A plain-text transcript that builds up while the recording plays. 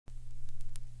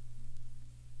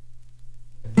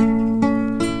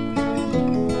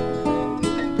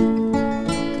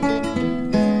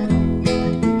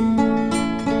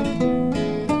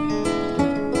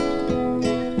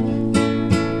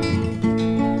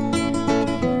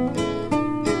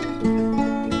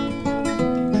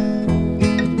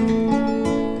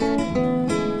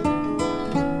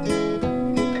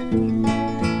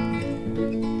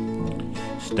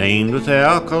Stained with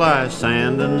alkali,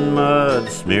 sand and mud,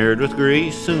 smeared with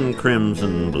grease and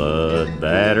crimson blood,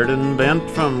 battered and bent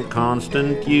from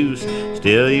constant use,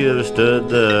 still you've stood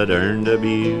the derned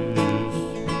abuse.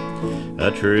 A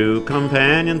true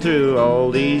companion through all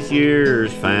these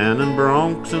years, fanning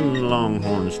broncs and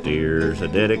longhorn steers. I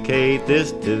dedicate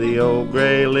this to the old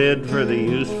gray lid for the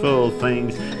useful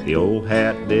things the old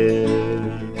hat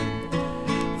did.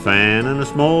 Fanning a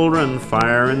smoldering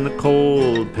fire in the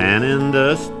cold, panning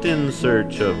dust in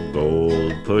search of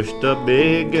gold. Pushed up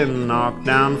big and knocked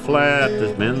down flat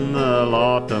has been the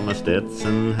lot of my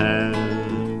Stetson hat.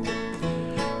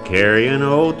 Carrying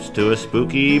oats to a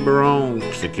spooky bronc,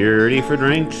 security for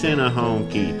drinks in a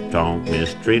honky-tonk.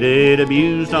 Mistreated,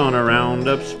 abused on a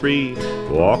roundup spree,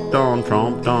 walked on,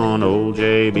 tromped on old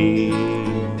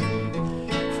JB.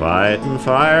 Fighting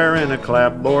fire in a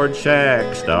clapboard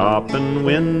shack, stopping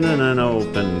wind in an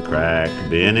open crack.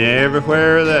 Been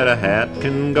everywhere that a hat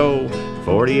can go,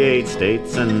 48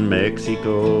 states and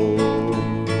Mexico.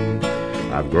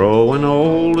 I've grown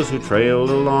old as we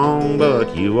trailed along,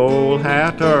 but you old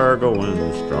hat are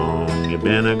going strong. You've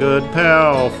been a good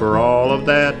pal for all of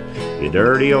that, you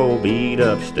dirty old beat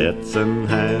up Stetson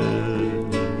hat.